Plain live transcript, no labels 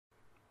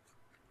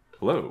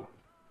Hello,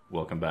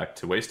 welcome back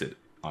to Wasted.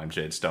 I'm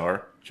Jade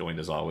Starr, joined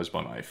as always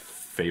by my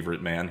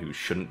favorite man who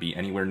shouldn't be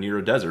anywhere near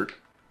a desert,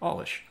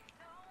 Polish.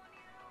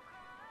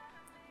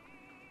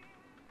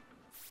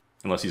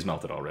 Unless he's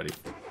melted already.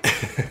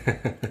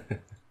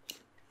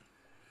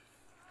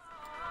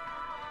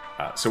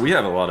 So we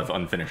have a lot of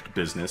unfinished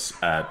business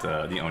at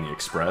the Oni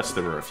Express.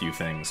 There were a few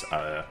things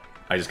I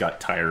just got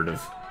tired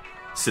of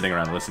sitting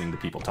around listening to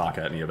people talk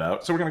at me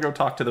about, so we're going to go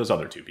talk to those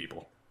other two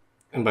people.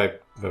 And by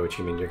what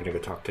you mean you're going to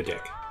go talk to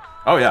Dick?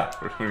 Oh yeah,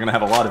 we're going to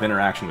have a lot of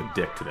interaction with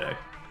Dick today.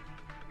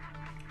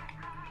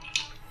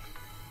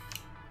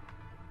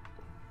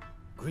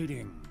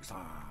 Greetings,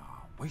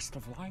 waste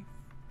of life?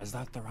 Is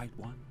that the right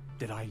one?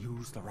 Did I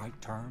use the right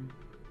term?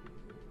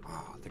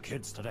 The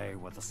kids today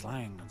with the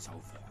slang and so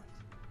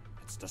forth.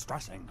 It's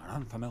distressing and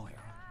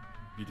unfamiliar.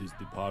 It is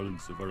the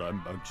parlance of a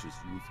rambunctious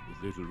youth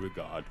with little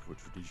regard for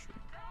tradition.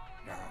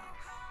 Yes.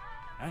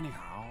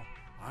 Anyhow,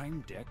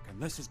 I'm Dick,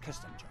 and this is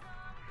Kissinger.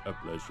 A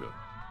pleasure.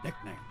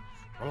 Nicknames.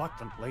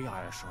 Reluctantly,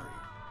 I assure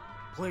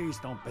you. Please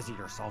don't busy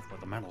yourself with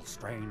the mental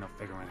strain of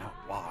figuring out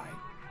why.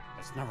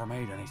 It's never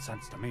made any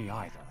sense to me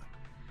either.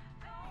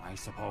 I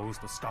suppose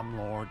the scum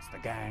lords, the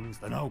gangs,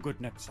 the no-good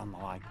nicks and the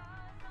like,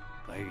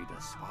 they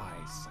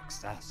despise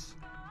success.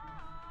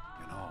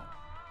 You know,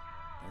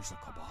 there's a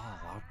cabal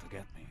out to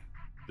get me.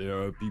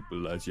 There are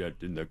people as yet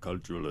in their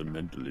cultural and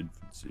mental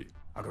infancy.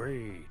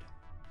 Agreed.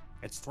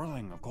 It's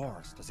thrilling, of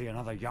course, to see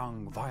another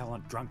young,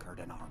 violent drunkard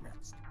in our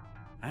midst.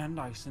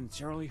 And I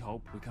sincerely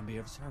hope we can be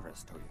of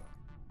service to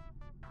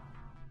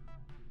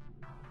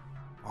you.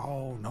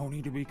 Oh, no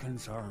need to be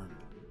concerned.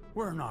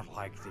 We're not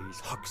like these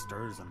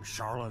hucksters and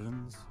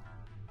charlatans.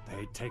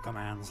 They'd take a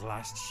man's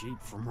last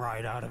sheep from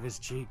right out of his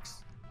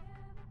cheeks.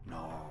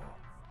 No,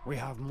 we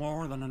have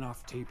more than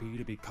enough TP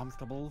to be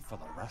comfortable for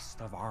the rest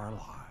of our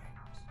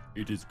lives.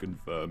 It is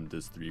confirmed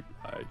as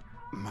 3-ply.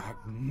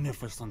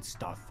 Magnificent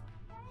stuff,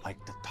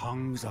 like the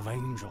tongues of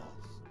angels.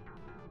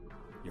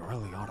 You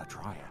really ought to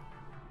try it.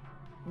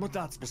 But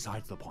that's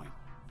besides the point.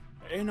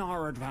 In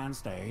our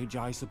advanced age,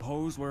 I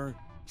suppose we're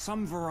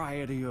some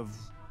variety of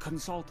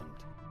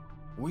consultant.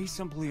 We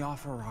simply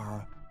offer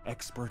our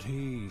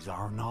expertise,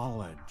 our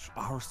knowledge,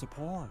 our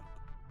support.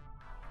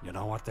 You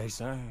know what they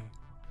say?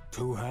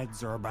 2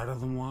 heads are better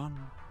than one.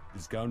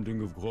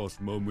 Discounting, of course,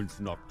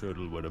 moments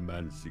nocturnal when a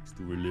man seeks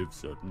to relive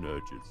certain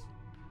urges.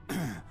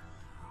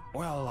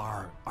 Well,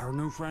 our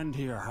new friend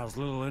here has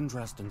little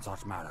interest in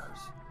such matters.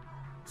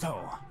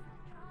 So,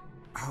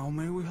 how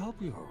may we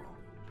help you?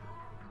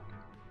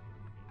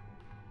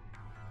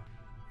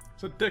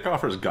 So Dick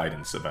offers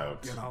guidance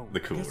about the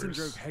coolers.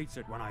 Kissinger hates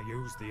it when I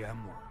use the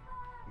M word.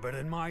 But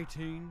in my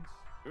teens,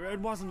 it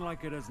wasn't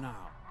like it is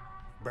now.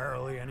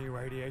 Barely any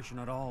radiation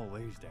at all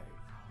these days.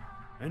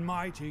 In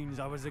my teens,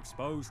 I was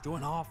exposed to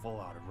an awful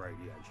lot of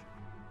radiation.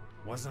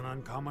 Wasn't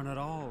uncommon at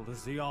all to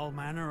see all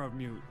manner of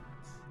mutants.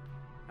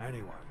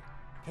 Anyway,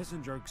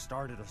 Kissinger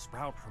started a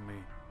sprout for me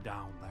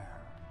down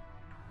there.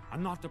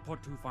 And not to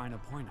put too fine a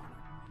point on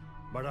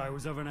it, but I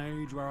was of an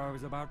age where I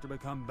was about to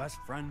become best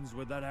friends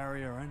with that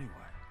area anyway.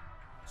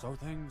 So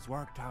things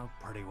worked out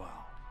pretty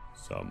well.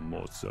 Some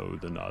more so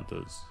than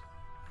others.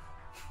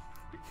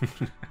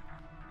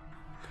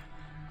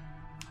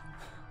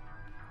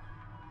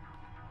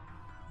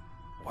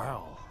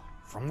 Well,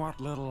 from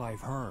what little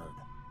I've heard,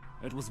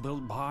 it was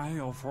built by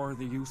or for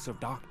the use of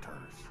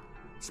doctors.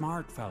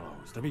 Smart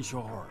fellows, to be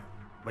sure,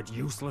 but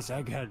useless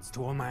eggheads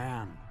to a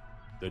man.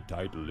 The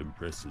title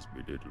impresses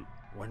me little.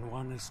 When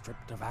one is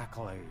stripped of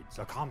accolades,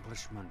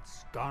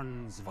 accomplishments,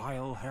 guns,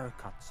 vile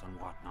haircuts, and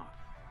whatnot.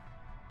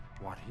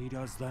 What he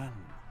does then,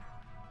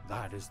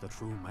 that is the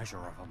true measure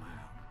of a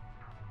man.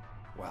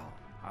 Well,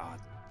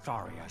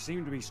 sorry, I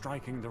seem to be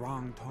striking the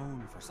wrong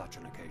tone for such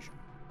an occasion.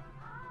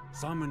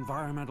 Some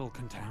environmental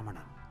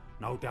contaminant,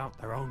 no doubt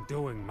their own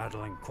doing,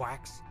 meddling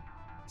quacks,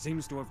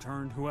 seems to have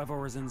turned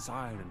whoever was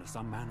inside into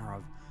some manner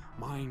of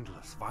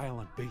mindless,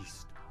 violent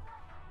beast.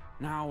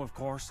 Now, of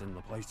course, in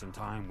the place and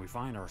time we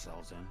find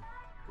ourselves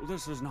in,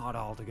 this is not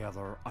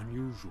altogether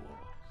unusual.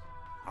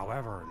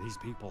 However, these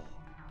people,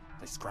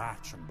 they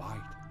scratch and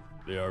bite.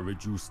 They are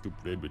reduced to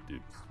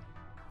primitives.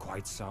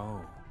 Quite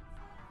so.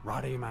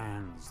 Ruddy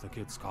mans, the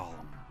kids call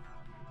them.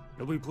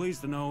 You'll be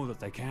pleased to know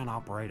that they can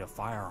operate a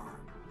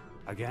firearm.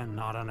 Again,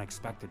 not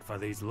unexpected for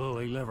these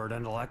lily-livered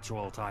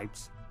intellectual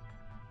types.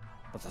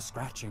 But the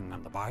scratching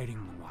and the biting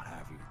and what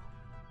have you.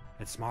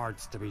 It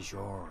smarts to be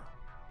sure,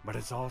 but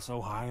it's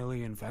also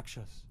highly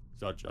infectious.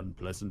 Such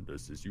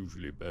unpleasantness is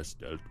usually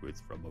best dealt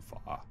with from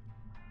afar.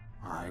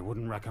 I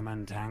wouldn't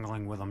recommend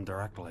tangling with them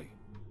directly.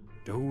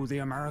 Do the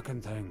American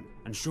thing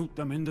and shoot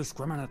them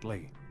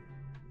indiscriminately.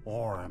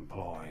 Or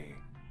employ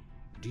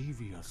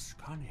devious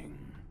cunning.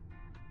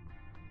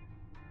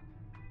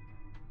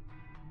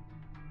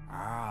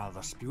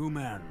 The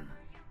Spewmen.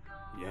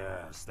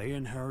 Yes, they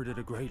inherited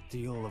a great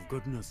deal of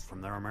goodness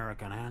from their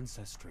American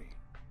ancestry.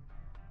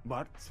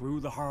 But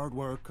through the hard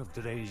work of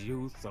today's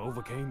youth,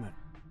 overcame it.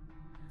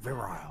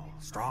 Virile,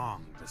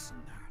 strong, this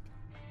and that.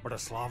 But a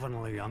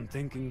slovenly,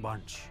 unthinking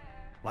bunch.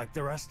 Like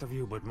the rest of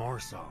you, but more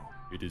so.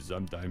 It is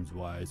sometimes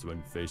wise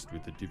when faced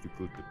with a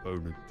difficult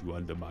opponent to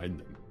undermine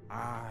them.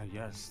 Ah,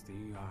 yes,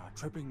 the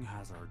tripping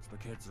hazards the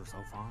kids are so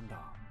fond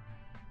of.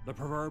 The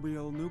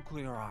proverbial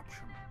nuclear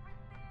option.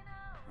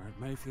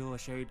 It may feel a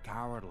shade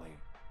cowardly,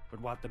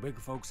 but what the big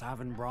folks have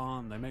in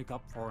brawn, they make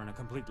up for in a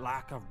complete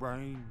lack of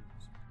brains.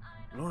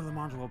 Lure them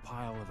onto a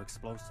pile of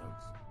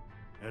explosives.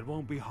 It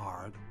won't be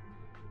hard.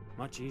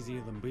 Much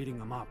easier than beating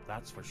them up,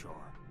 that's for sure.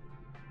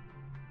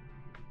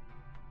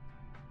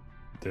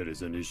 There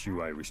is an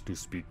issue I wish to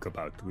speak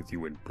about with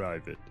you in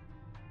private.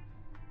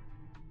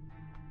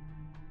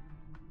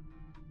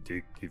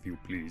 Dick, if you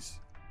please,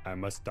 I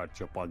must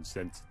touch upon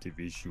sensitive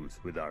issues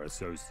with our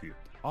associate.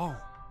 Oh,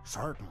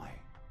 certainly.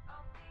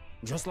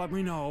 Just let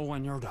me know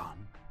when you're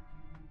done.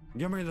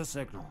 Give me the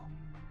signal.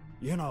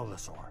 You know the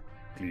sort.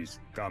 Please,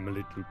 come a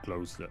little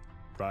closer.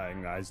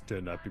 Prying eyes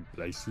turn up in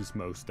places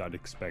most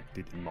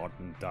unexpected in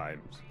modern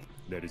times.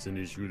 There is an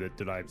issue that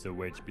drives a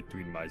wedge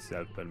between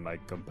myself and my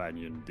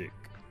companion Dick.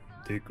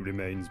 Dick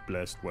remains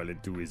blessed well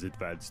into his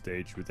advanced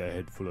age with a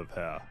head full of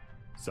hair.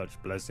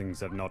 Such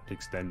blessings have not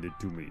extended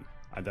to me,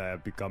 and I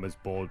have become as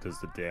bald as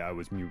the day I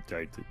was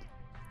mutated.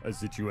 A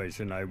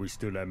situation I wish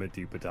to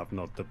remedy but have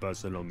not the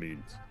personal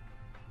means.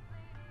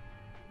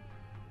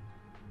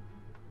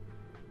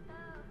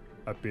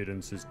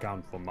 Appearances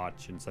count for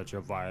much in such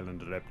a vile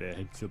and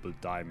reprehensible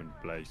time and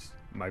place.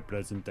 My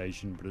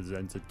presentation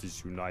presents a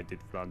disunited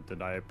front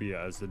and I appear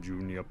as a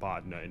junior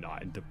partner in our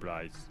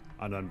enterprise.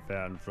 An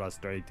unfair and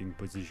frustrating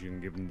position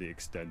given the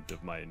extent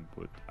of my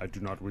input. I do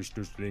not wish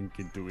to shrink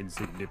into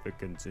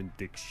insignificance in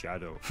Dick's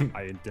shadow.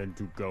 I intend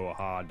to go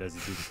hard as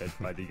it is said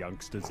by the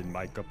youngsters in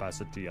my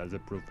capacity as a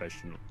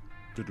professional.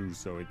 To do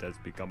so, it has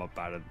become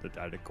apparent that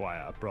I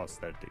require a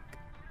prosthetic.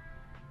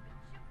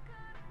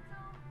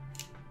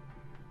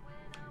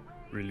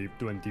 Relieve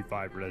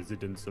 25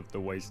 residents of the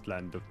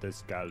wasteland of their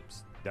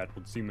scalps. That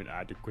would seem an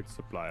adequate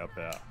supply of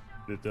air.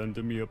 Return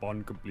to me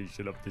upon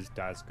completion of this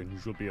task and you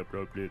shall be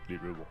appropriately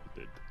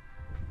rewarded.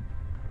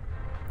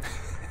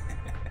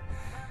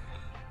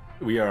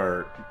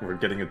 We're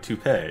getting a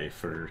toupee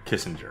for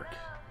Kiss and Jerk.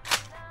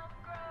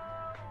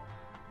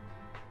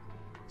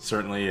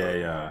 Certainly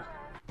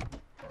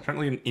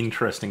an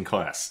interesting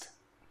quest.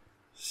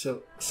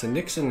 So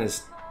Nixon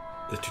is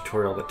the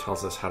tutorial that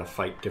tells us how to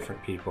fight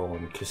different people,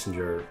 and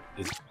Kissinger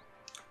is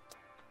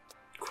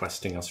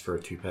questing us for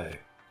a toupee.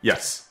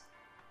 Yes.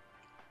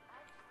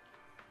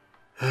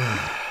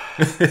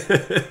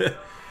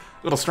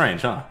 Little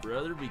strange, huh?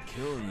 Rather be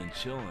killing than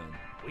chilling.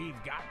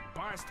 We've got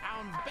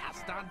Barstown's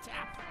best on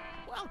tap.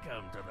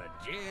 Welcome to the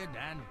gin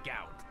and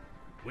gout.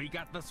 We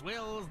got the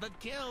swills that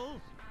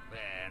kill,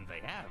 and they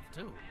have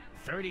too.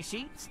 30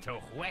 sheets to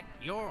wet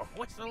your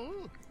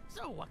whistle.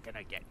 So what can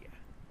I get you?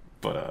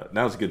 But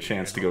now's a good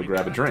chance to go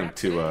grab a drink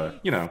to,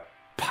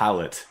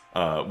 palate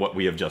what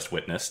we have just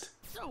witnessed.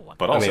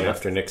 But also,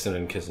 after Nixon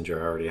and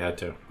Kissinger already had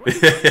to.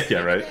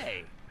 Yeah, right.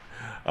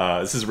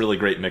 This is a really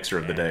great mixer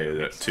of the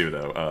day, too,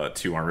 though.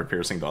 2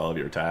 armor-piercing to all of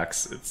your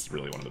attacks. It's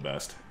really one of the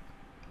best.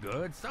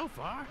 Good so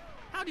far.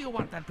 How do you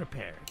want that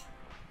prepared?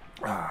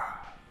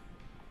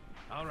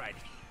 All right,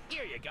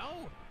 here you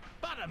go.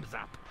 Bottoms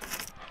up.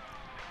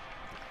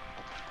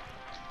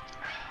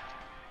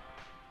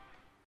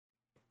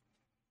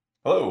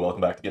 Hello, welcome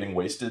back to Getting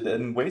Wasted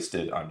and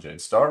Wasted. I'm Jade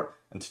Starr,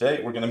 and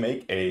today we're going to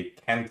make a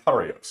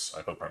Cantarios.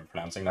 I hope I'm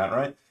pronouncing that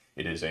right.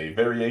 It is a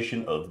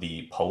variation of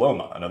the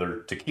Paloma,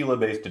 another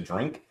tequila-based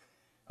drink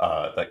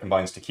that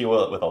combines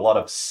tequila with a lot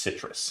of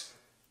citrus.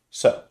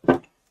 So,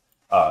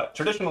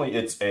 traditionally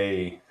it's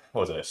a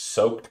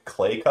soaked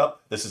clay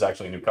cup. This is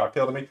actually a new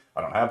cocktail to me.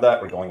 I don't have that.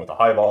 We're going with a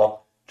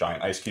highball,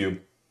 giant ice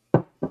cube.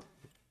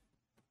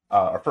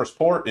 Our first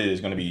pour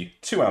is going to be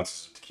 2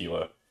 ounces of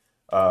tequila.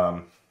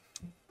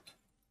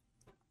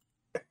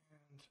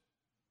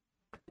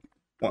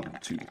 1,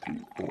 2, 3,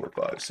 4,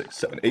 5, 6,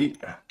 7,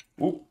 8.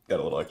 Ooh, got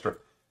a little extra.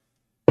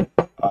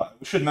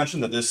 We should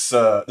mention that this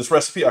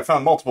recipe I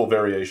found multiple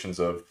variations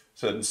of,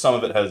 so some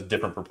of it has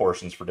different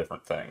proportions for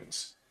different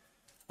things.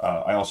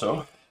 I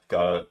also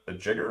got a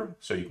jigger,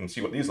 so you can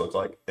see what these look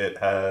like. It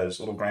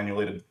has little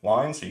granulated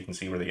lines, so you can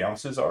see where the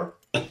ounces are.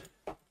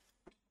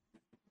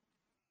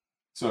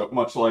 So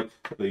much like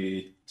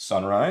the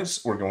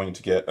sunrise, we're going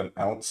to get an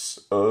ounce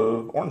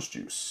of orange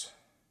juice.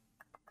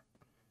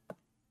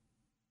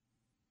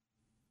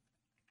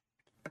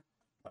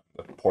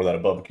 Pour that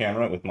above the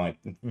camera with my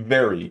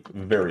very,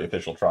 very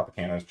official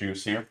Tropicana's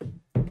juice here.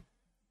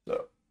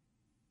 So,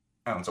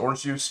 ounce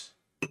orange juice.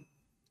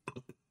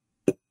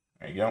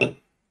 There you go.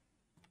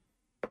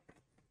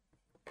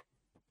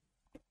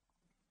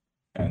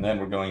 And then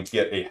we're going to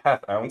get a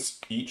 ½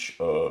 ounce each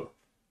of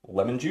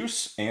lemon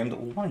juice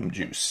and lime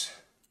juice.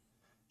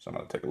 So I'm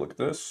going to take a look at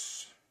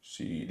this.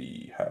 See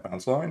the ½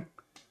 ounce line.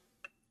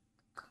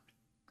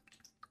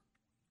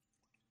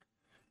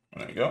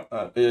 There you go.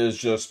 That is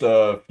just,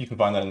 you can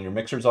find that in your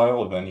mixer's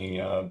aisle of any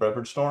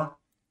beverage store.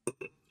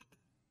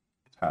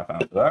 ½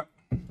 ounce of that.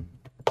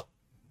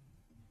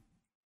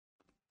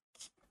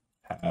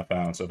 ½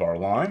 ounce of our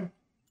lime.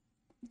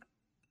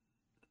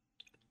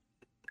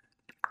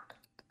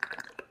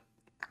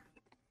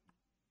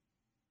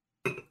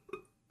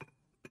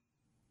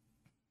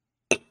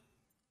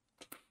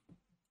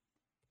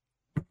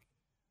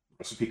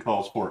 Recipe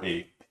calls for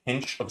a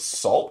pinch of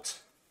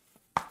salt.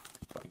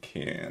 If I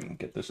can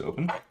get this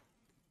open.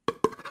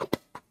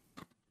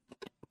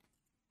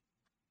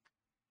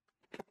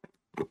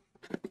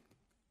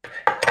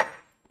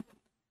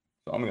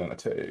 So I'm gonna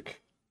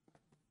take,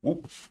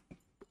 whoop,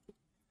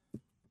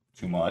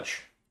 too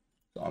much.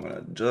 So I'm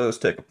gonna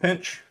just take a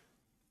pinch,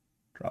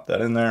 drop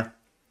that in there.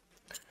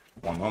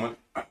 One moment.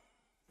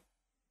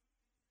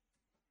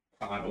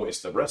 Time to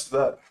waste the rest of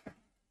that.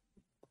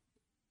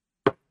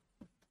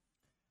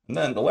 And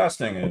then the last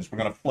thing is we're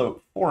gonna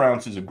float 4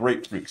 ounces of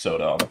grapefruit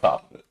soda on the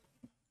top of it.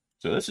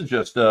 So this is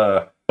just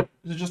a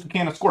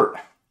can of squirt.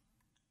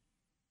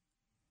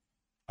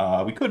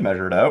 We could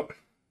measure it out,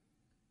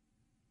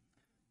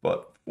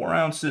 but 4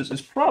 ounces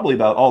is probably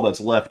about all that's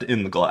left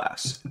in the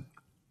glass.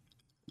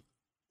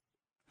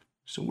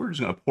 So we're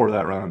just gonna pour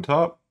that right on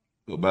top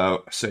to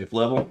about a safe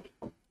level.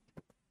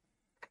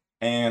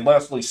 And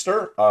lastly,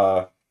 stir.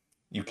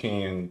 You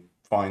can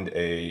find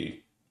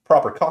a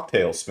proper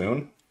cocktail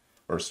spoon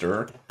or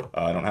stir.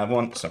 I don't have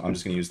one, so I'm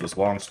just gonna use this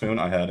long spoon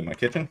I had in my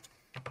kitchen.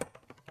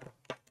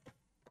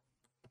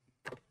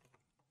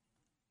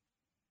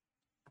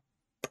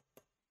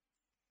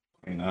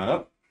 Clean that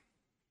up.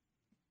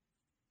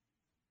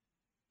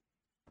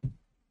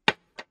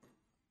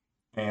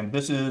 And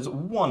this is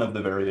one of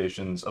the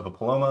variations of a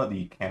Paloma,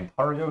 the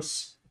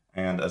Cantarios.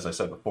 And as I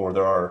said before,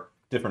 there are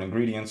different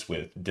ingredients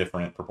with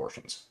different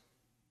proportions.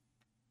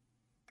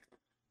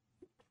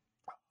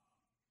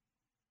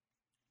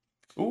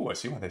 Ooh, I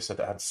see why they said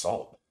to add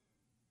salt.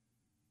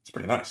 It's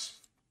pretty nice.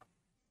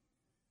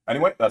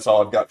 Anyway, that's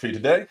all I've got for you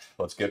today.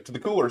 Let's get to the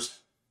coolers.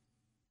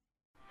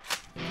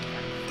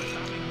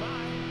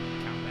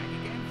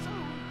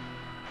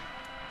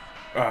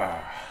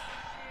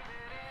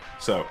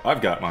 So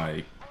I've got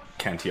my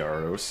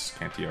Cantarios.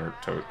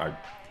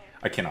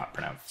 I cannot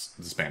pronounce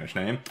the Spanish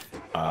name.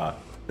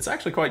 It's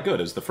actually quite good.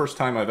 It's the first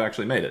time I've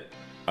actually made it.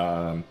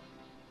 I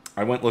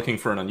went looking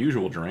for an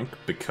unusual drink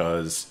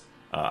because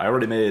I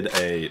already made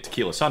a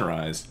tequila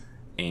sunrise,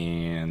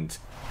 and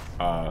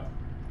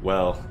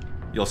well,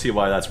 you'll see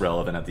why that's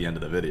relevant at the end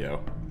of the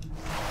video.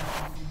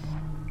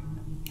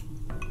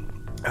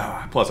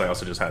 Plus, I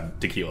also just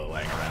had tequila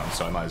laying around,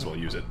 so I might as well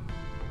use it.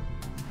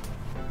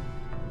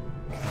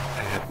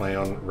 I had my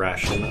own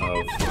ration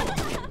of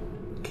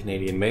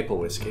Canadian maple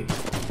whiskey.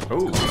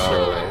 Oh,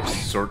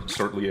 Sortilege.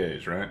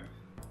 Sortilege, right?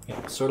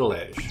 Yeah,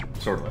 Sortilege.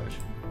 Sortilege.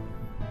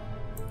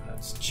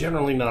 It's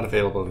generally not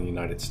available in the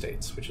United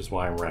States, which is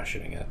why I'm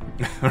rationing it.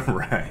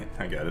 Right,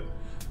 I get it.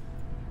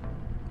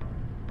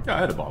 Yeah, I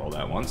had a bottle of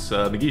that once.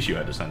 Magishu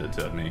had to send it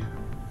to me.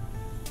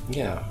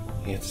 Yeah,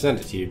 he had to send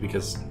it to you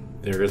because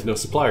there is no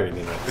supplier in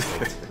the United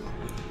States.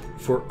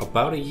 For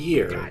about a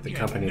year, the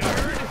company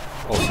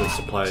that also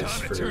supplies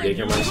for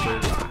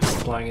Jägermeister is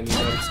supplying in the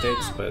United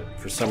States, but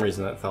for some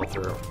reason that fell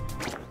through.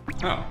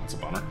 Oh, that's a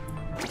bummer.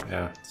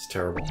 Yeah, it's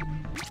terrible.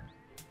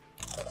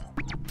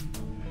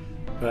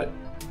 But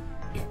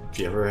if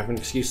you ever have an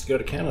excuse to go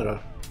to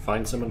Canada,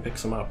 find someone, pick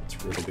some up.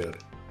 It's really good.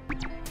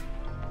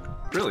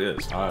 It really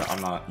is.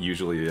 I'm not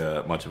usually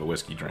much of a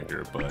whiskey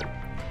drinker, but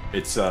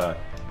it's, well,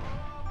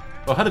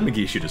 how did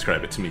Magishu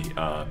describe it to me?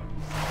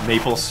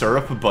 Maple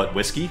syrup, but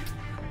whiskey?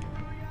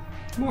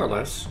 More or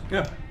less.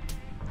 Yeah.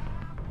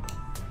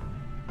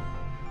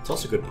 It's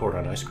also good poured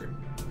on ice cream.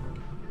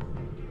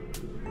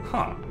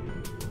 Huh.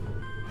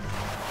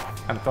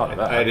 I hadn't thought of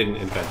that. I didn't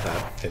invent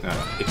that.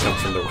 It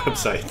comes from their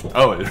website.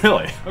 Oh,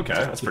 really? Okay,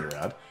 that's pretty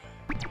rad.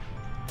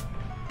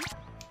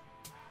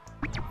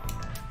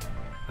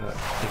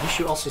 I guess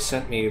you also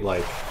sent me,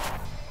 like,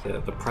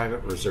 the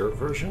private reserve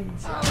version,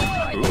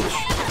 which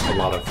a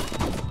lot of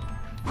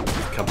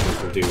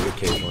companies will do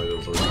occasionally.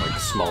 Those are like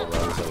small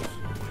runs of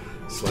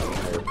slightly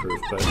higher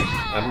proof, but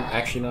I'm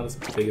actually not as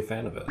big a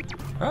fan of it.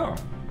 Oh.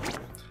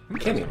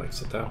 Cammy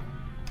likes it, though.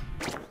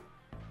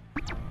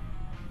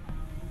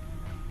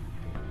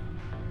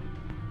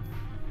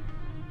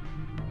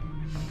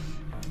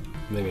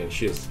 I mean,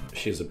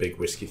 she's a big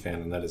whiskey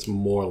fan, and that is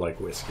more like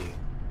whiskey.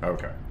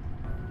 Okay.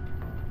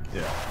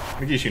 Yeah.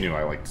 Magishu knew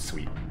I liked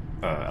sweet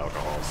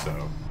alcohol,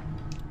 so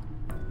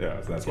yeah,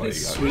 that's why you got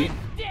It's sweet,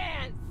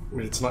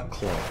 but it's not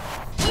cloying.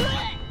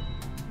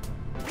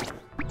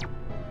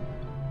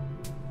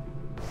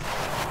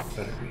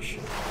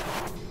 Federation.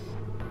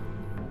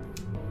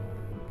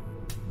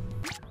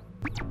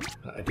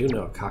 I do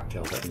know a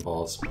cocktail that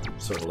involves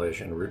sortilege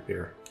and root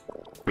beer.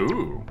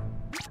 Ooh.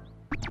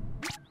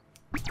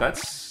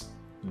 That's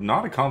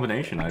not a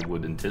combination I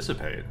would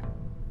anticipate.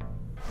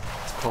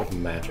 It's called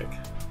magic.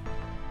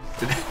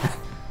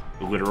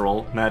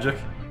 Literal magic?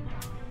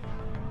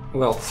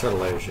 Well,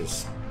 sortilege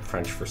is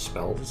French for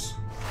spells.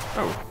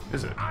 Oh,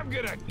 is it? I'm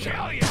gonna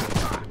kill you!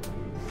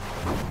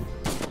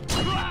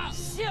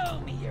 Show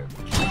me your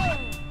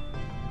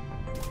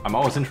I'm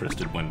always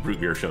interested when root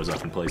beer shows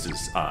up in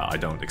places I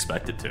don't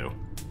expect it to.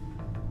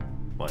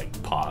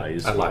 Like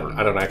pies. I lied.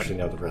 I don't actually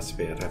know the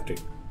recipe. I'd have to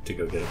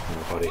go get it from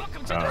my buddy.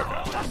 Welcome to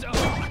Oh, the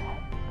zone.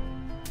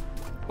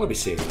 We'll be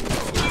seeing it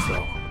next week,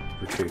 so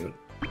retrieve it.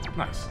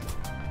 Nice.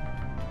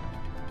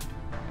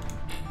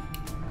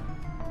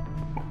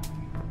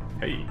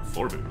 Hey,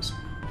 floor booze.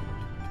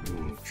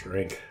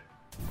 Drink.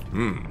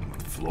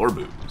 Floor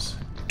booze.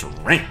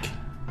 Drink!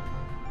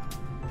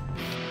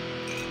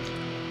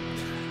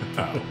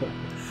 Oh.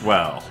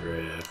 Well,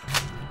 Rip.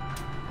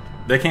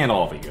 they can't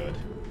all be good.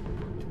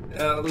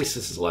 At least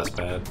this is less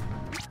bad.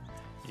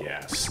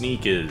 Yeah,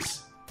 sneak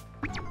is...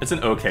 It's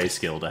an okay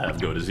skill to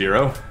have go to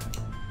 0.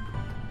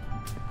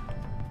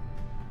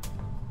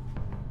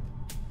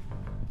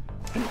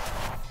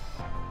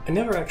 I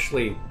never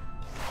actually,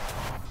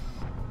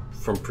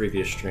 from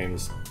previous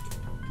streams,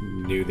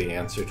 knew the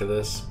answer to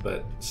this,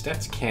 but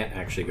stats can't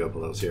actually go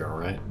below 0,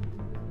 right?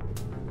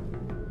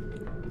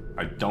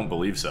 I don't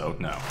believe so,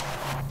 no.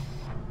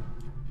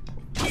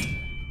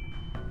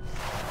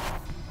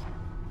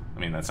 I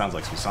mean, that sounds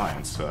like some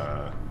science.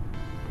 Well,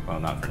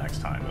 not for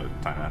next time,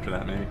 but time after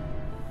that, maybe?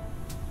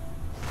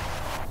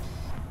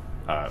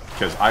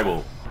 Because I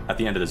will, at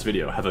the end of this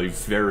video, have a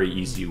very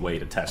easy way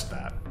to test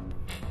that.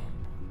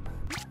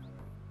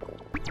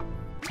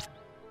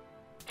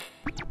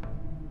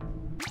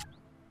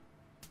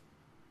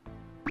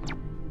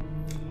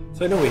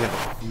 So I know we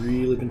haven't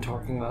really been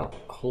talking about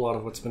a whole lot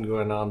of what's been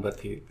going on, but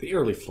the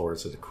early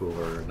floors of the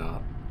cooler are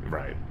not...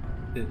 Right.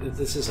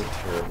 This isn't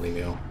terribly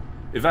new.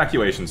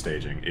 Evacuation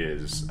staging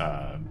is,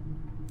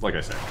 like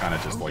I said, kind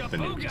of just like the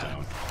newbie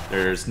zone.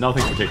 There's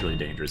nothing particularly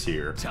dangerous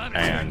here,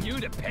 and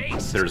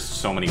there's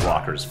so many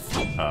lockers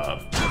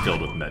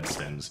filled with med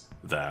stims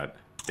that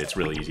it's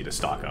really easy to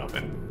stock up,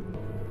 and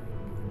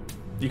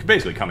you can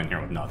basically come in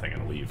here with nothing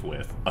and leave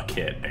with a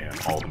kit and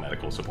all the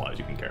medical supplies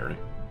you can carry.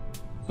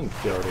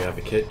 If you already have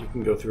a kit, you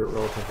can go through it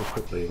relatively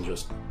quickly and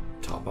just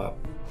top up.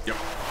 Yep.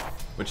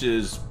 Which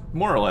is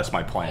more or less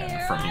my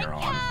plan from here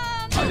on.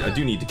 I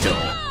do need to kill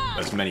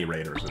as many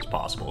raiders as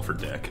possible for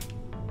Dick.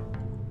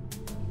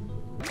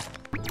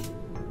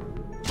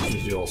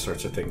 You do all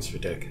sorts of things for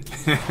Dick.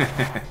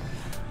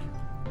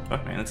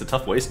 Look, man, it's a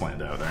tough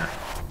wasteland out there.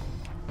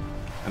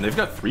 And they've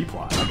got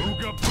 3-ply.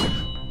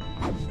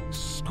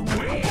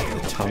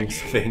 The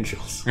tongues of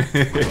angels. I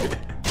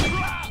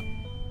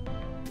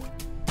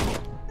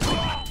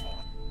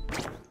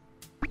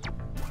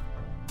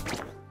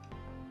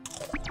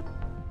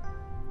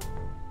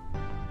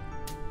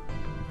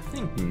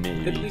think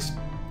maybe... At least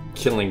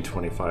killing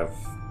 25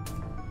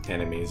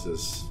 enemies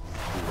is a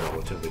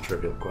relatively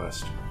trivial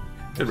quest.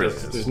 It really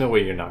is. There's no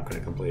way you're not going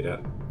to complete it.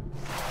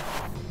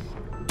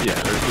 Yeah,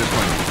 there's going to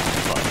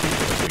be 5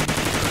 people between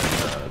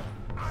here and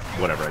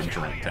whatever I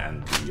drink to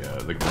end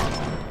the run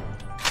on.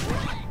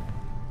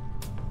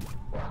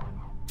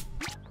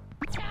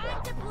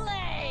 Time to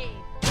play!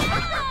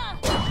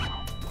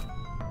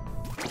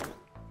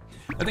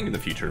 I think in the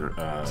future,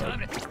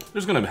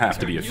 there's going to have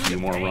to be a few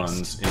more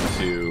runs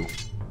into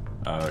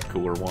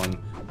Cooler 1.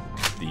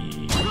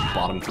 The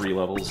bottom 3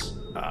 levels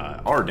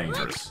are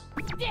dangerous.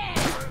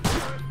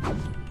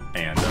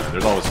 And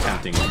there's always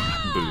tempting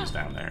booze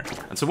down there.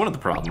 And so one of the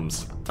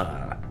problems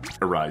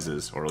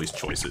arises, or at least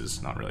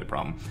choices, not really a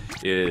problem,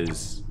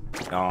 is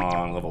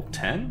on level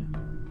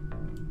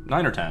 10?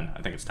 9 or 10,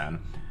 I think it's 10.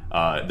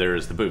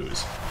 There's the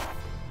booze,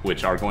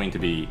 which are going to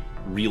be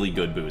really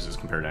good boozes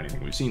compared to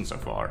anything we've seen so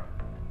far.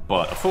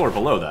 But a floor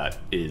below that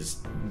is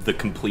the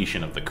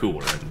completion of the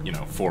cooler and, you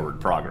know, forward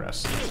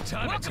progress.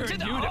 Welcome to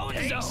the ozone.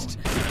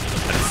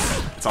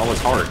 It's always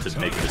hard to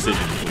make a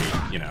decision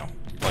between, you know,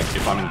 like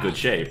if I'm in good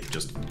shape,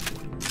 just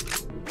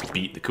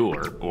beat the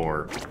cooler,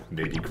 or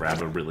maybe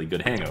grab a really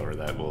good hangover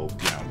that will,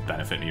 you know,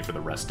 benefit me for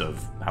the rest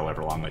of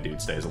however long my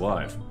dude stays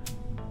alive.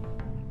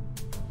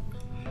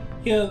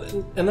 Yeah,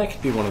 and that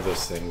could be one of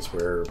those things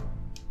where it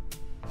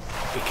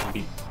can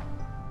be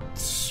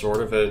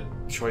sort of a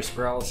choice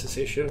paralysis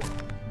issue.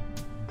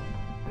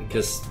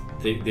 Because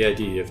the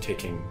idea of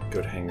taking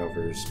good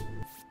hangovers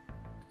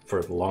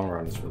for the long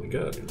run is really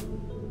good.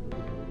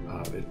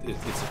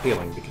 It's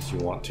appealing because you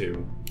want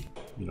to,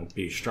 you know,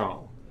 be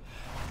strong.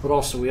 But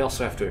also, we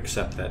also have to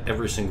accept that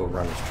every single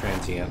run is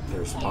transient.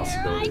 There's a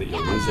possibility that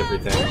you'll lose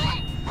everything,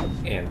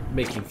 and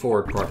making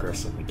forward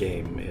progress in the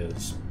game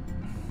is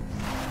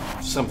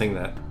something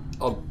that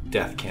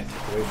death can't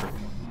take away from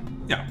you.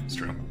 Yeah, it's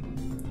true.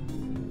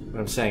 What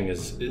I'm saying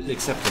is,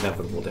 accept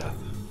inevitable death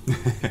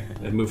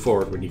and move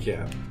forward when you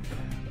can.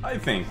 I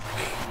kind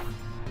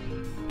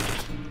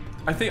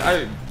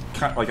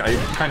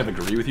of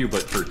agree with you,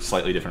 but for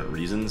slightly different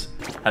reasons.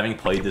 Having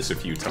played this a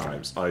few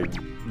times, I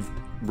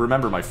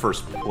remember my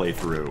first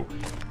playthrough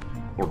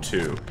or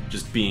two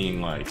just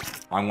being like,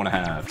 I want to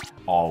have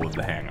all of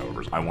the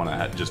hangovers. I want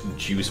to just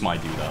juice my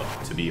dude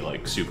up to be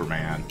like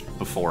Superman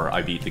before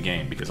I beat the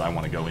game, because I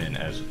want to go in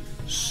as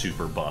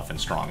super buff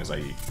and strong as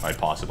I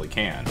possibly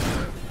can.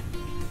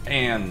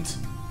 And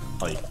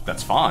like,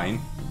 that's fine,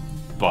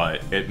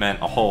 but it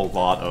meant a whole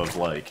lot of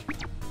like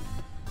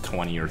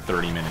 20 or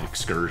 30 minute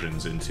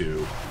excursions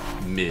into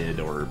mid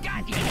or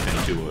even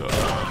into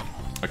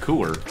a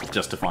cooler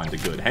just to find a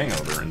good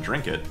hangover and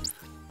drink it.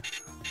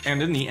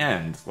 And in the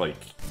end, like,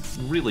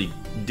 really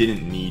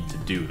didn't need to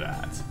do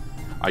that.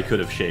 I could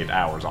have shaved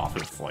hours off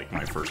of like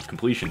my first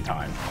completion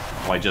time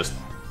by just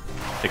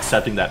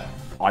accepting that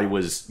I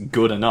was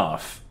good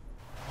enough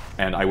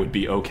and I would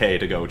be okay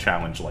to go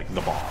challenge, like,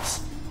 the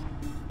boss.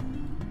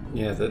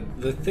 Yeah,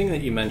 the thing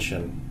that you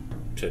mentioned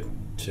to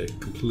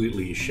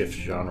completely shift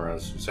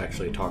genres was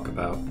actually talk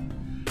about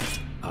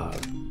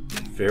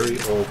very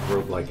old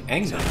roguelike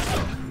Angband.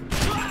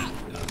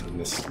 And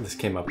this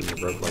came up in the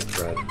roguelike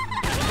thread.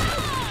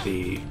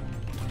 The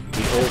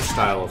old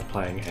style of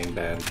playing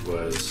Angband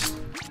was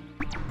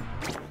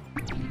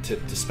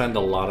to spend a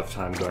lot of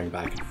time going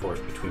back and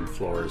forth between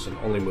floors and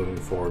only moving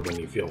forward when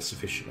you feel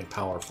sufficiently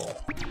powerful.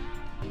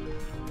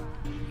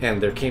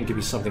 And there came to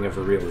be something of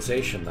a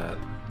realization that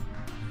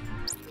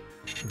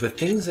the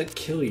things that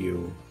kill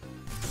you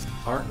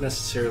aren't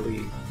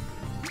necessarily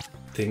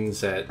things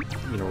that,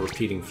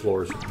 repeating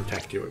floors will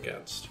protect you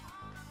against.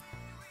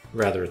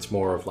 Rather, it's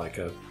more of like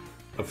a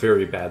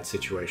very bad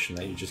situation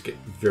that you just get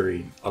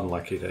very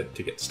unlucky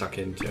to get stuck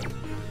into.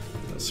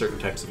 Certain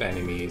types of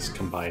enemies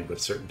combined with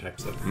certain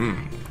types of...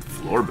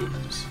 Floor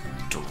booze.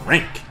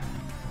 Drink!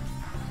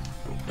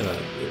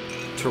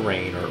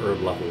 terrain or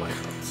herb level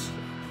icons.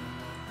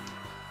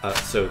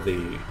 So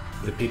the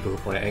people who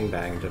play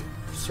Angband have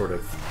sort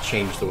of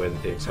changed the way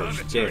that they approach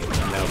the game. It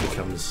now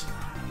becomes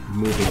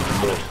moving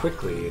more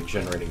quickly and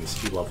generating as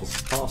few levels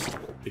as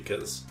possible,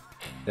 because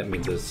that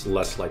means it's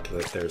less likely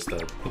that there's the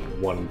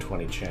 1 in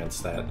 20 chance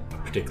that a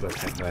particular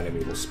type of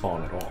enemy will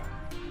spawn at all.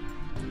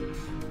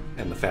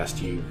 And the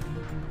faster you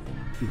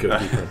go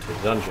deeper into the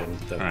dungeon,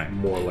 the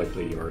more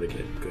likely you are to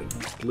get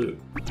good loot.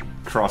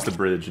 Cross the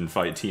bridge and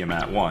fight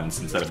Tiamat once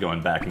instead of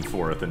going back and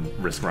forth and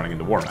risk running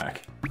into Warmac.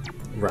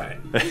 Right.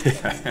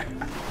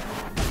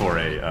 For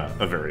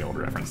a very old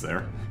reference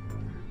there.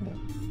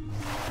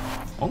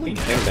 Only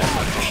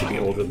Angband should be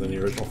older than the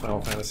original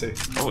Final Fantasy.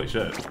 Holy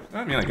shit.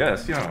 I mean, I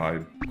guess,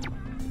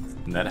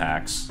 net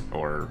hacks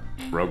or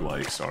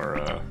roguelikes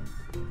are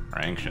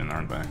ancient,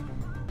 aren't they?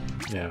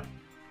 Yeah.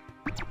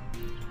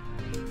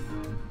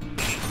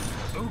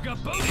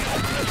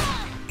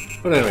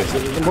 But anyways,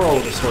 the moral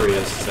of the story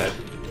is that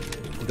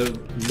the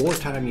more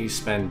time you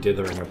spend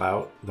dithering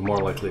about, the more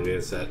likely it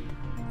is that,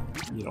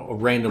 a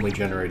randomly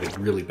generated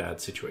really bad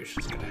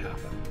situation is going to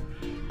happen.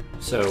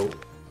 So,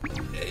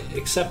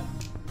 accept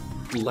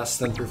less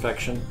than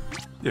perfection.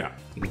 Yeah.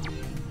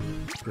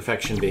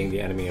 Perfection being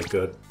the enemy of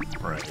good.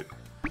 Right.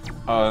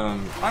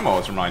 I'm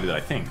always reminded,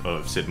 I think,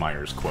 of Sid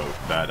Meier's quote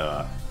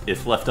that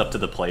if left up to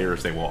the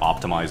players, they will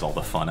optimize all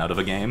the fun out of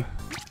a game.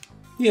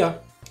 Yeah.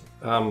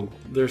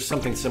 There's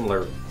something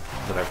similar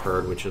that I've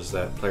heard, which is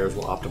that players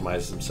will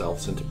optimize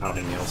themselves into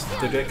pounding nails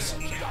to dicks.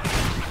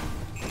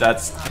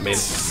 That's... I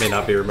may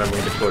not be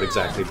remembering the quote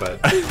exactly, but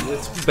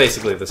it's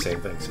basically the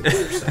same thing Sid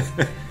Meier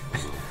said.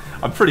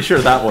 I'm pretty sure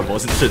that one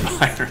wasn't Sid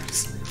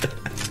Meier's.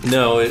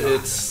 No,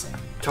 it's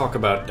talk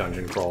about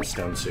Dungeon Crawl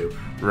Stone Soup.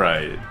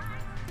 Right.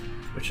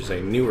 Which is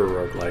a newer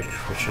roguelike,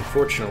 which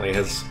unfortunately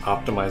has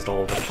optimized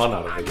all the fun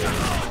out of the game.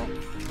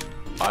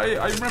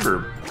 I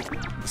remember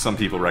some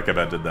people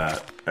recommended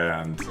that,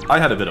 and I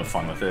had a bit of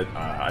fun with it.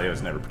 I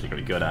was never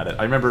particularly good at it.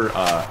 I remember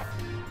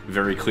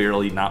very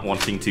clearly not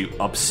wanting to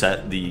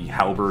upset the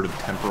Halberd of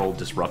Temporal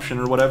Disruption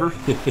or whatever.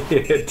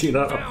 Do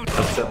not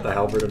upset the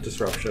Halberd of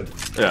Disruption.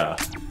 Yeah.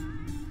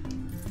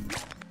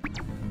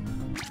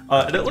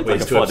 It looked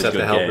like a fun, good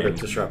game. Of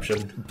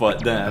Disruption.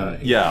 But then,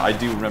 I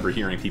do remember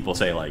hearing people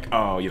say, like,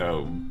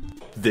 oh,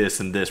 this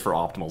and this for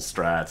optimal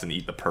strats, and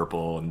eat the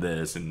purple, and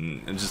this,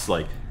 and just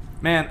like,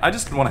 man, I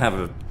just want to have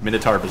a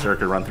Minotaur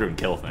Berserker run through and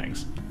kill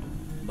things.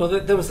 Well,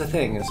 that was the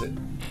thing, is that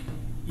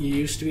you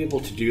used to be able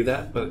to do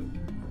that, but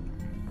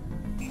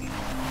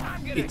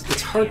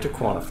it's hard to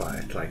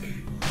quantify. Like,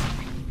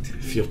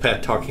 I feel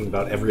bad talking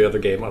about every other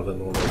game other than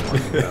the one we're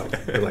talking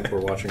about, or like we're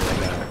watching right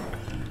now.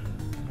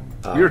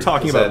 We were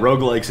talking about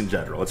roguelikes in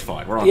general. It's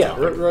fine. We're on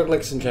topic.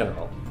 Roguelikes in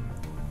general.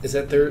 Is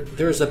that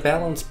there's a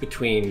balance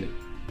between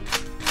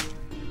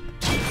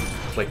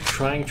like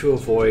trying to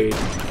avoid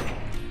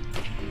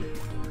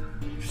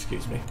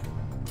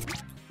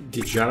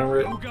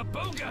degenerate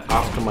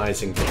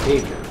optimizing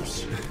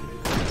behaviors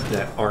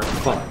that aren't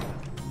fun.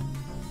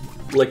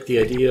 Like the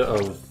idea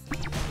of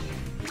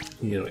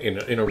in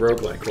a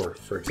roguelike, or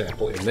for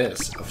example in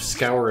this, of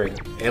scouring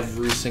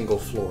every single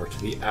floor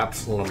to the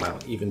absolute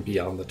amount, even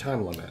beyond the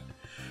time limit,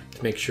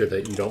 to make sure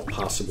that you don't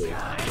possibly,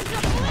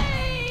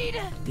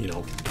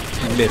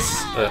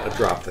 miss a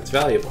drop that's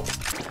valuable.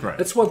 Right.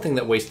 That's one thing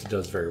that Wasted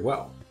does very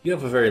well. You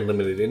have a very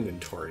limited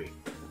inventory.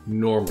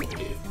 Normally,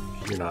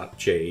 if you're not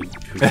Jade,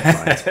 who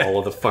finds all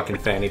of the fucking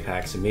fanny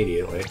packs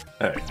immediately.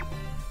 Hey.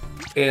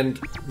 And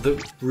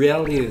the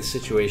reality of the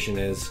situation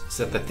is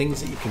that the things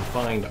that you can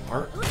find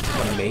aren't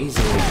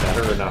amazingly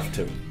better enough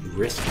to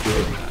risk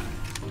doing that.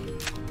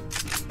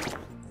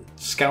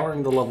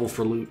 Scouring the level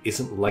for loot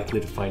isn't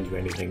likely to find you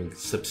anything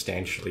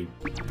substantially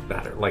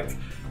better. Like,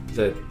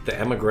 the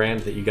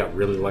Emigrand that you got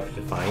really lucky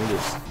to find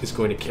is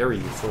going to carry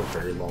you for a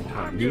very long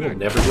time. You will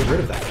never get rid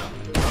of that gun.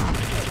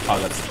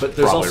 But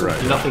there's also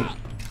nothing.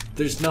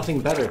 There's nothing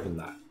better than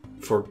that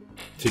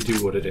to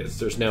do what it is.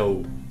 There's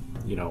no,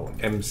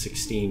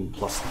 M16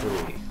 plus 3.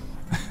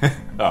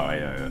 Oh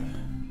yeah.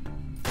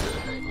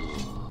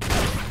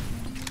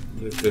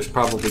 There's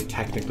probably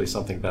technically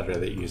something better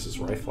that uses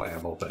rifle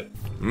ammo, but...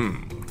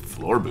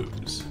 Floor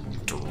booze.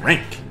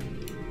 Drink!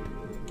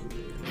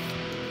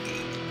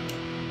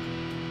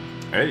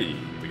 Hey,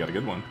 we got a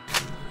good one.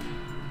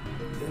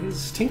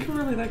 Is Tinker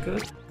really that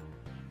good?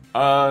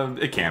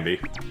 It can be.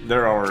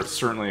 There are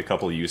certainly a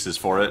couple of uses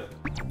for it.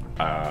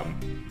 I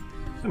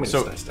mean, So-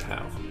 it's nice to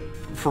have.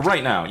 For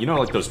right now, you know,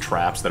 like those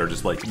traps that are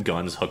just like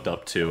guns hooked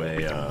up to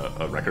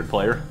a record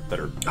player that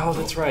are. Oh,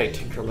 that's right.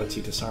 Tinker lets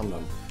you disarm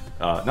them.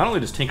 Not only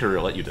does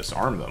Tinker let you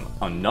disarm them,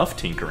 enough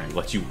tinkering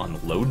lets you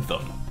unload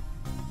them.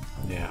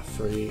 Yeah,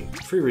 free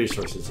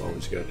resources is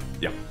always good.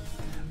 Yep.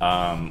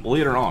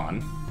 Later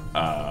on,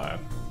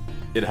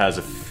 it has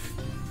a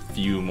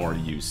few more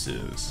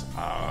uses.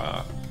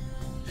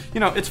 You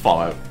know, it's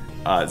Fallout.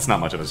 It's not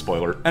much of a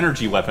spoiler.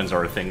 Energy weapons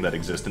are a thing that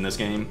exist in this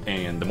game,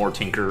 and the more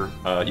Tinker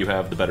you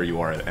have, the better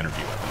you are at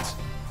energy weapons.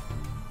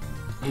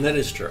 And that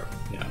is true.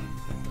 Yeah,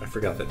 I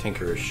forgot that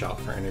Tinker is shot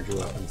for energy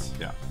weapons.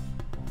 Yeah.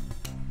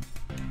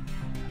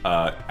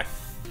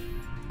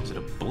 Is it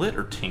a Blit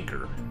or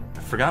Tinker? I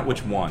forgot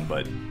which one,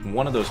 but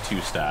one of those two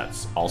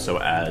stats also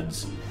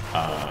adds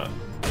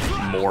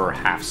more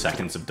half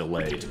seconds of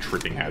delay to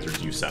tripping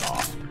hazards you set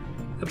off.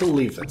 I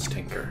believe that's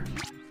Tinker.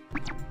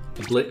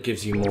 The Blit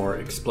gives you more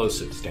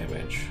explosives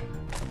damage.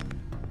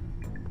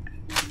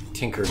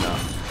 Tinker not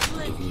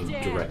giving you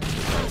direct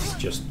defense,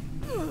 just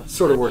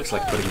sort of works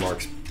like putting more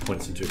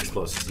points into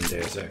explosives in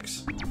Deus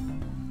Ex.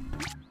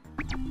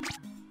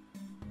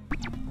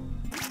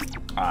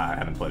 I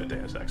haven't played a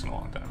Deus Ex in a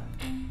long time.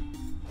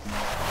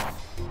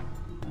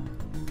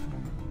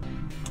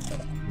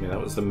 I mean,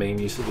 that was the main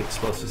use of the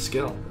explosive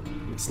skill.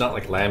 It's not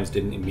like Lambs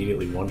didn't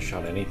immediately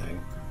one-shot anything.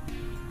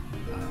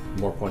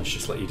 More points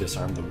just let you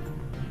disarm them.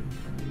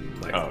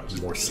 Like,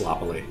 more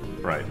sloppily.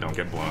 Right, don't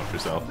get blown up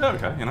yourself.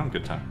 Okay, you know,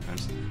 good time.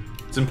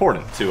 It's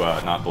important to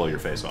not blow your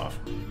face off.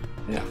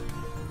 Yeah.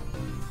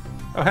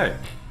 Oh, hey,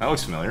 that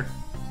looks familiar.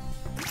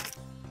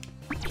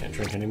 Can't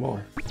drink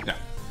anymore. Yeah.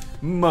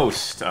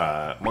 Most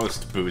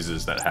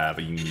boozes that have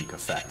a unique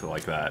effect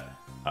like that,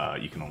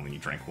 you can only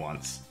drink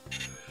once.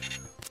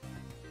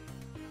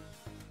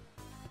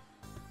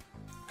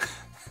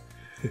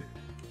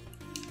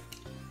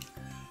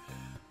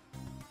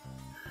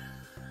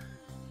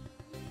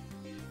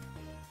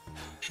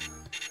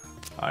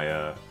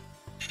 I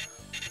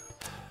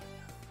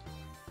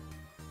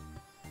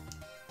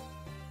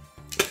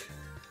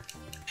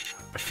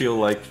feel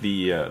like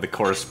the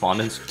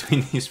correspondence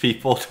between these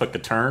people took a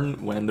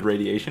turn when the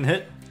radiation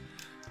hit.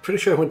 Pretty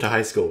sure I went to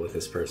high school with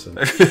this person.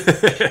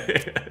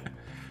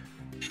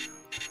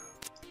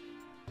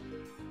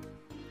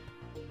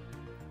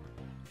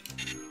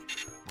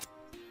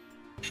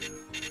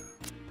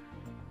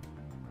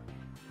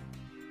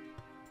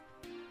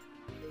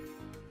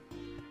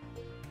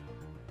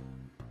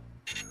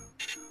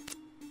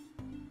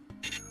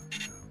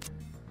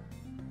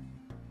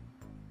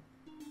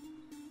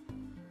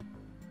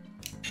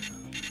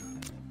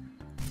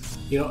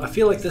 You know, I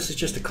feel like this is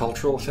just a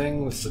cultural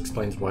thing. This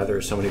explains why there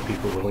are so many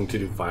people willing to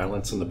do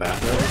violence in the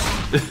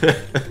bathrooms.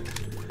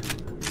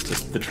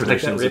 Just the Like that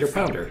traditions Raider of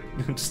Pounder.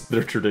 just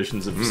their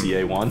traditions of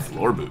CA1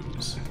 floor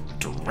booze.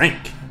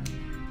 Drink.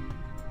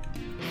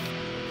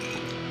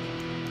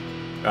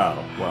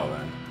 Oh, well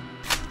then.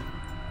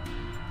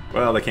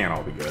 Well, they can't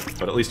all be good,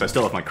 but at least I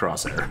still have my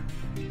crosshair.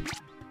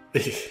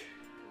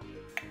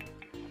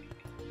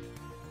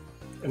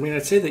 I mean,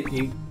 I'd say that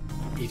you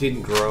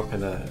didn't grow up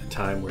in a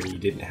time where you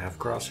didn't have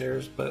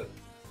crosshairs, but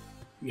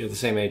you're the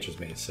same age as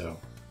me, so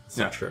it's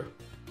not true.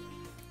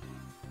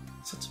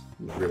 So it's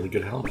a really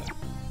good helmet.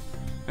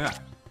 Yeah.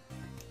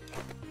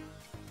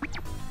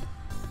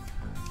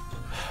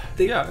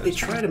 They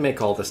try to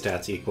make all the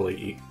stats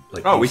equally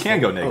like. Oh, we can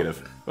go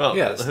negative. Well,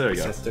 yeah, there you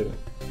go.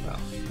 Well,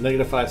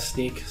 -5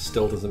 sneak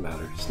still doesn't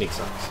matter. Sneak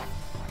sucks.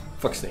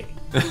 Fuck sneak.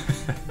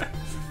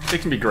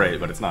 It can be great,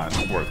 but it's not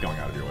worth going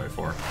out of your way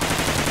for.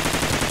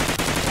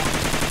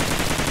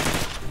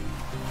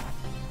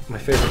 My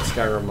favorite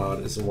Skyrim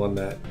mod is the one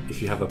that,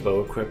 if you have a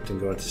bow equipped and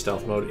go into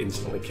stealth mode,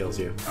 instantly kills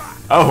you.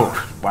 Oh,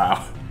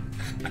 wow.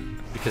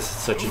 Because it's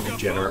such a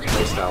degenerate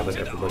playstyle that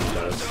everybody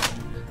does.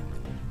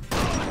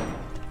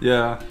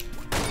 Yeah.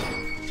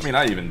 I mean,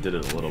 I even did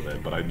it a little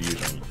bit, but I'd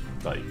usually,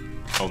 like,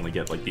 only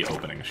get, like, the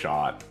opening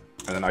shot.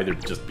 And then either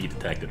just be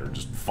detected or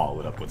just follow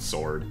it up with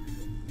sword.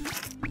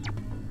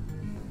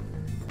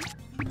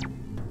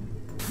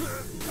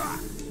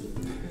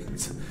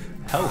 It's a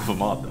hell of a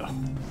mod, though.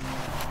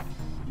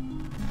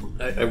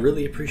 I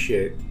really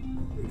appreciate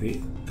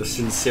the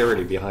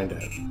sincerity behind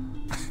it.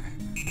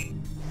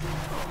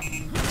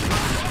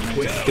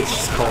 It's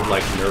just called,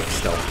 like, Nerf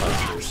Stealth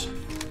Busters.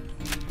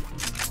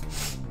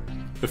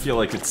 I feel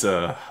like it's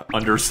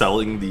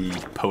underselling the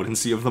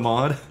potency of the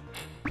mod.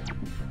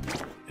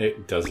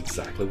 It does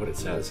exactly what it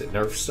says. It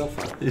nerfs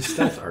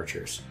stealth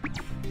archers.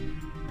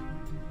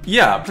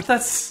 Yeah, but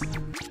that's...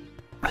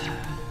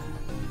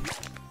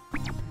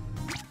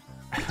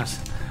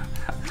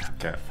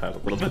 Okay, I've had a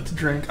little bit to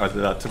drink. I was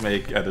about to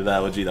make an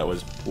analogy that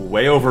was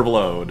way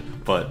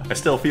overblown, but I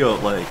still feel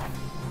like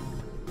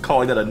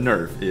calling that a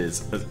nerf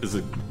is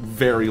a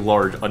very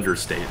large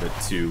understatement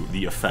to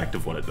the effect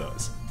of what it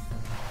does.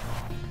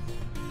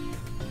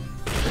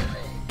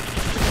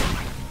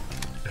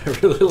 I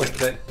really like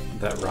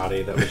that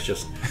Roddy that was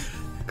just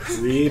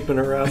creeping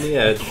around the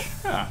edge.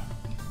 Yeah.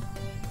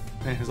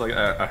 He's like,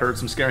 I heard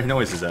some scary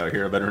noises out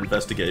here. I better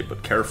investigate,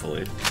 but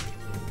carefully.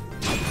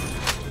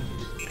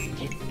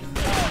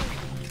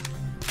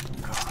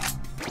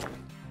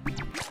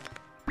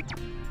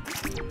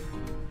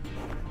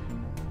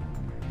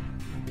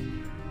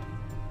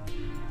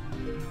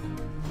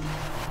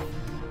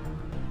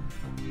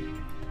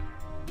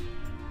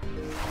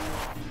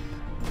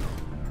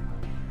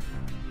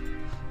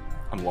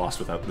 I'm lost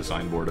without the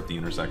signboard at the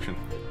intersection.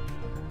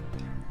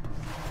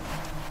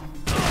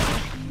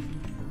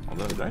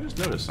 Although, did I just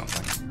notice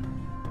something?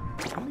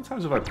 How many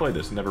times have I played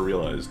this and never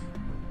realized?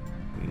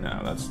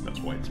 No, that's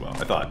white as well.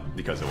 I thought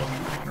because it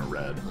wasn't green or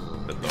red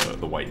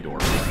that the white door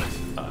was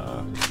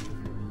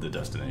the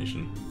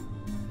destination.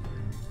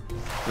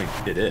 I mean,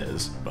 it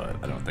is, but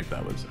I don't think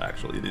that was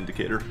actually an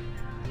indicator.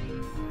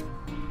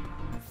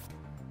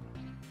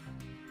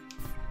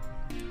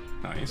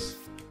 Nice.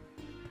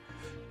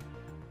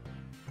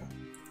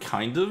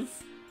 Kind of,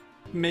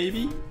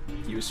 maybe,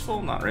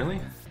 useful, not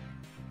really.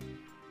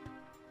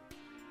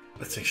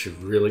 That's actually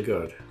really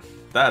good.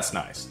 That's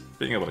nice.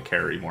 Being able to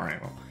carry more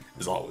ammo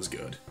is always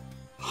good.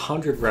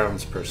 100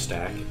 rounds per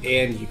stack,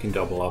 and you can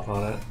double up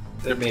on it.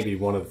 That may be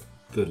one of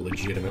the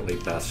legitimately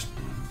best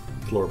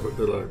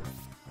the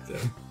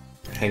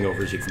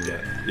hangovers you can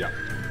get. Yeah.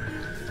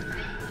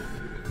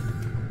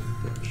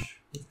 Which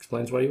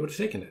explains why you would have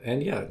taken it.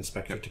 And yeah,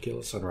 Inspector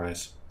Tequila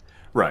Sunrise.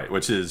 Right,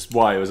 which is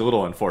why it was a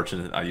little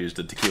unfortunate I used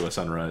a Tequila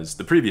Sunrise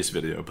the previous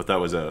video, but that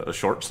was a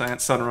short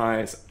stance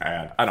sunrise,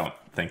 and I don't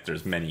think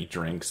there's many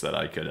drinks that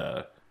I could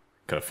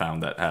have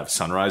found that have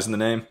sunrise in the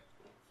name.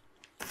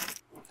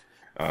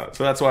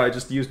 So that's why I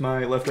just used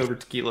my leftover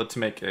tequila to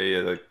make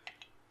a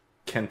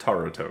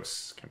Kentaro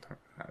toast.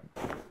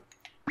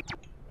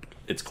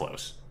 It's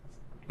close.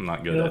 I'm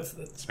not good at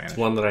Spanish. It's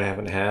one that I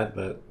haven't had,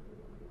 but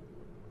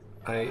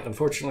I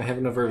unfortunately have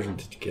an aversion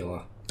to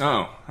tequila.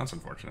 Oh, that's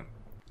unfortunate.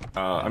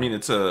 I mean,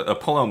 it's a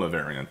Paloma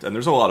variant, and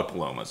there's a lot of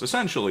Palomas.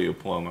 Essentially, a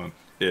Paloma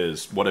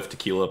is what if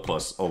tequila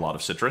plus a lot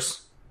of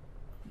citrus.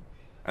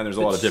 And there's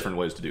a lot of different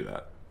ways to do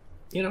that.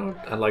 You know,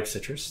 I like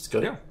citrus. It's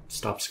good. Yeah.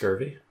 Stop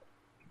scurvy.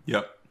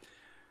 Yep.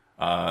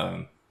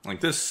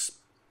 Like this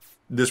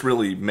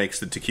really makes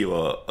the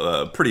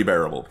tequila pretty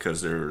bearable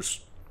because there's,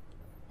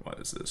 what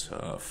is this?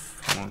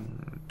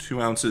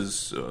 2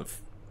 ounces of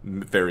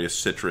various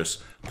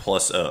citrus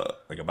plus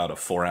like about a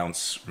 4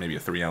 ounce, maybe a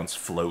 3 ounce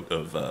float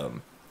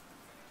of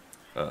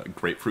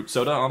grapefruit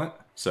soda on it.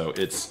 So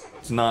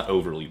it's not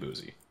overly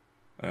boozy.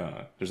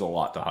 There's a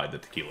lot to hide the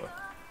tequila.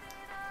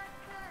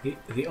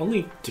 The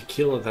only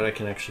tequila that I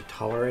can actually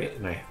tolerate,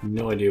 and I have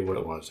no idea what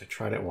it was. I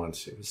tried it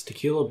once. It was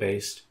tequila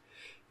based.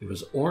 It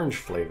was orange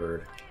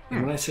flavored.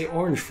 And when I say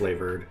orange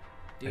flavored,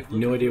 I have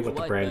no idea what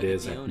the brand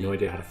is. I have no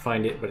idea how to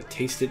find it, but it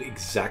tasted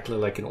exactly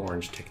like an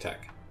orange Tic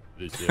Tac.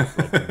 This is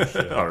problem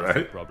shared. All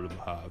right. Problem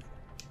have.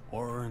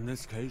 Or in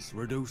this case,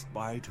 reduced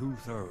by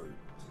 2/3.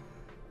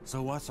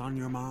 So what's on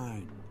your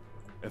mind?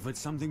 If it's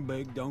something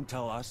big, don't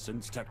tell us,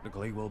 since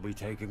technically we'll be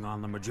taking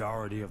on the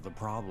majority of the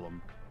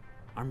problem.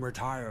 I'm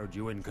retired,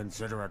 you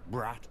inconsiderate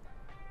brat.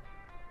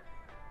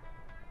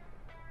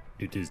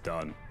 It is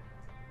done.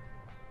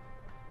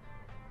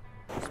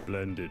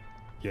 Splendid.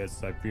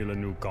 Yes, I feel a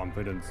new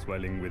confidence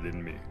swelling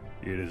within me.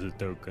 It is a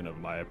token of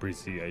my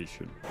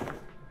appreciation.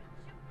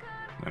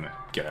 I'm gonna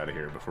get out of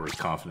here before his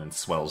confidence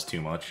swells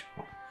too much.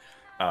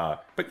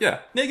 But yeah,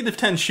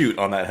 -10 shoot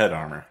on that head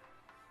armor.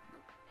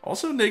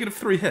 Also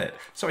 -3 hit.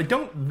 So I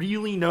don't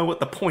really know what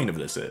the point of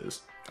this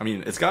is. I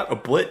mean, it's got a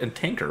Blit and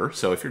Tinker,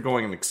 so if you're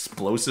going an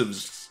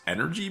explosives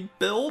energy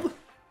build...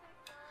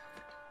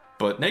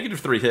 But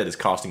 -3 hit is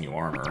costing you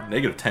armor.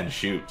 -10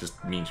 shoot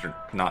just means you're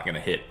not going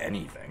to hit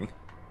anything.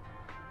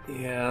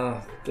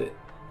 Yeah,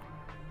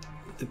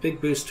 the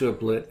big boost to a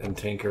Blit and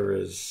Tinker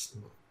is...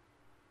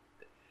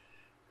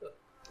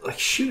 Like,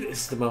 shoot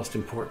is the most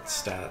important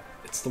stat.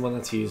 It's the one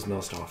that's used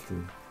most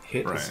often.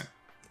 Hit is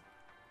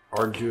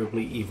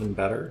arguably even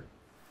better.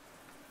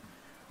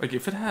 Like,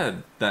 if it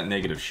had that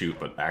negative shoot,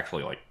 but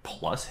actually, like,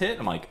 plus hit,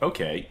 I'm like,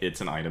 okay, it's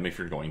an item if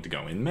you're going to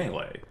go in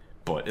melee.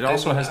 But it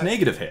also has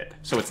negative hit,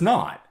 so it's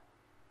not.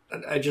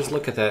 I just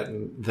look at that,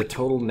 and the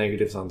total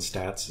negatives on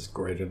stats is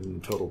greater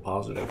than the total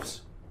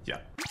positives.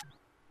 Yeah.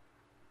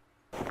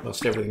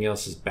 Most everything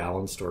else is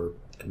balanced or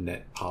a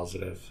net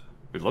positive.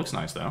 It looks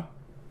nice, though.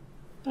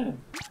 Yeah.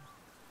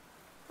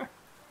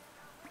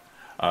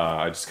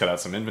 I just cut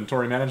out some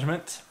inventory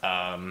management.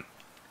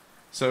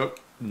 So,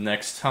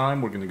 next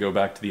time, we're going to go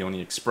back to the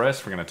Oni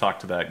Express. We're going to talk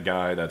to that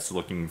guy that's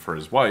looking for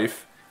his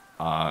wife.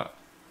 And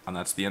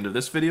that's the end of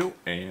this video,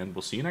 and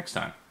we'll see you next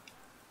time.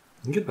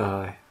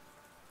 Goodbye.